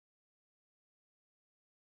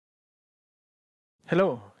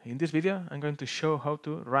Hello, in this video I'm going to show how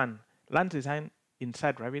to run landsdesign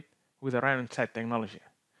inside Revit with the Rhino Inside technology.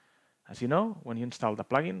 As you know, when you install the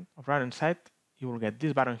plugin of Rhino Inside, you will get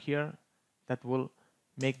this button here that will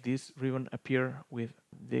make this ribbon appear with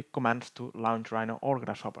the commands to launch Rhino or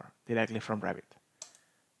Grasshopper directly from Revit.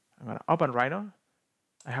 I'm going to open Rhino.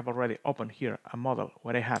 I have already opened here a model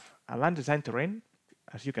where I have a landsdesign terrain,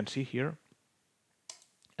 as you can see here.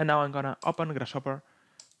 And now I'm going to open Grasshopper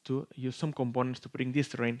to use some components to bring this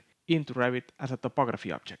terrain into Revit as a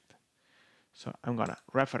topography object. So I'm going to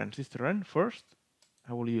reference this terrain first.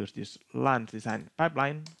 I will use this landsdesign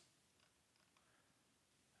pipeline.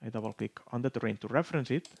 I double click on the terrain to reference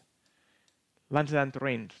it. Landsdesign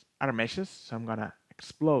terrains are meshes, so I'm going to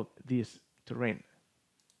explode this terrain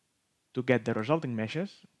to get the resulting meshes.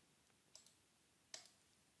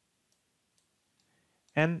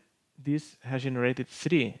 And this has generated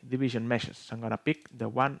 3 division meshes. So I'm going to pick the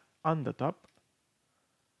one on the top,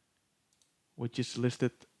 which is listed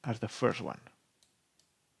as the first one.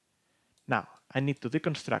 Now, I need to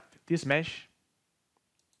deconstruct this mesh.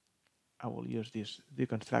 I will use this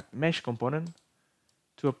deconstruct mesh component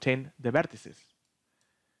to obtain the vertices.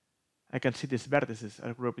 I can see these vertices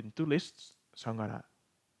are grouped in 2 lists, so I'm going to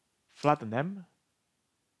flatten them.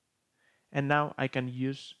 And now I can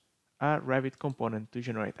use a Revit component to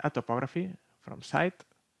generate a topography from site,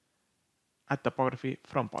 a topography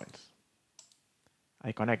from points.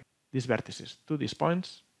 I connect these vertices to these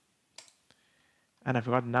points, and I've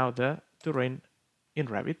got now the terrain in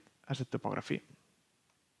Revit as a topography.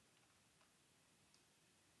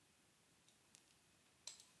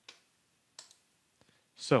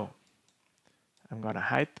 So I'm going to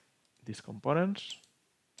hide these components.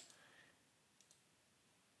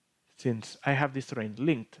 Since I have this terrain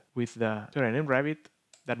linked with the terrain in Revit,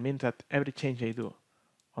 that means that every change I do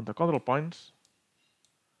on the control points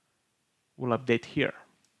will update here.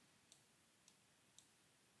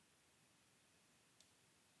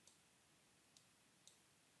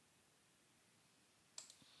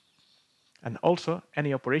 And also,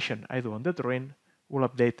 any operation I do on the terrain will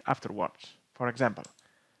update afterwards. For example,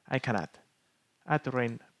 I can add a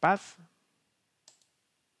terrain path.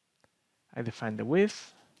 I define the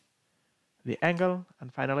width, the angle,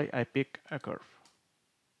 and finally I pick a curve.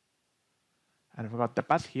 And I've got the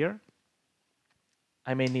path here.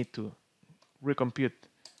 I may need to recompute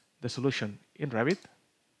the solution in Revit.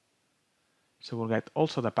 So we'll get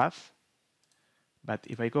also the path. But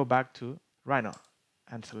if I go back to Rhino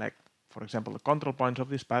and select, for example, the control points of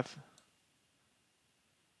this path,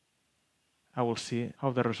 I will see how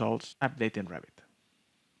the results update in Revit.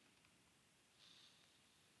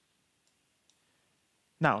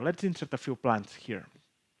 Now, let's insert a few plants here.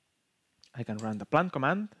 I can run the plant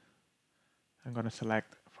command. I'm going to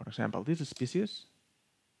select, for example, this species,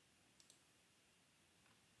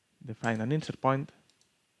 define an insert point,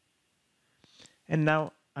 and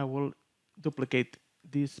now I will duplicate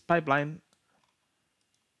this pipeline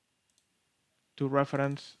to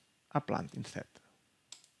reference a plant instead.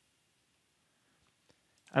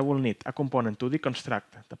 I will need a component to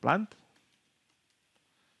deconstruct the plant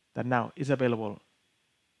that now is available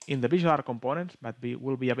in the visual art components, but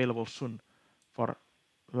will be available soon for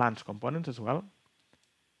lands components as well.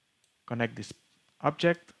 Connect this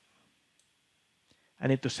object. I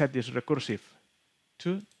need to set this recursive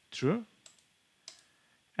to true,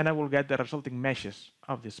 and I will get the resulting meshes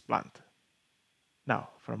of this plant. Now,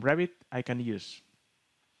 from Revit, I can use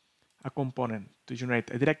a component to generate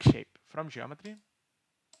a direct shape from geometry.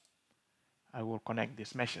 I will connect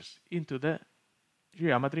these meshes into the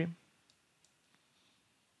geometry.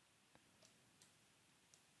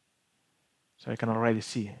 So I can already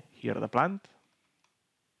see here the plant.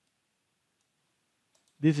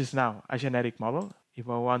 This is now a generic model. If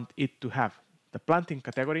I want it to have the planting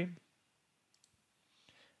category,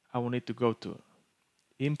 I will need to go to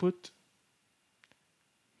Input,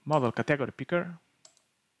 Model Category Picker,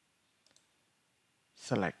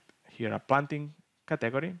 select here a planting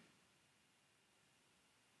category,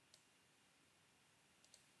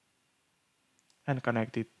 and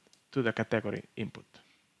connect it to the category input.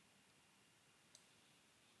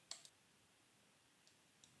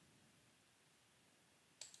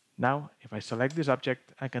 Now, if I select this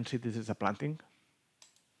object, I can see this is a planting.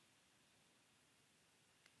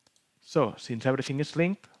 So, since everything is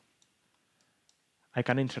linked, I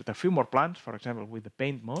can insert a few more plants, for example, with the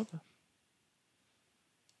paint mode.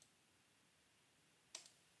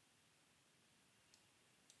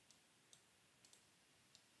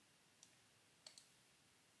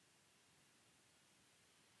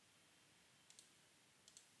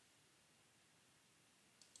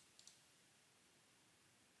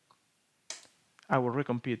 I will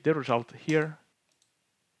recompute the result here,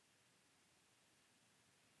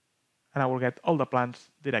 and I will get all the plans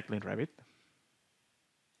directly in Revit.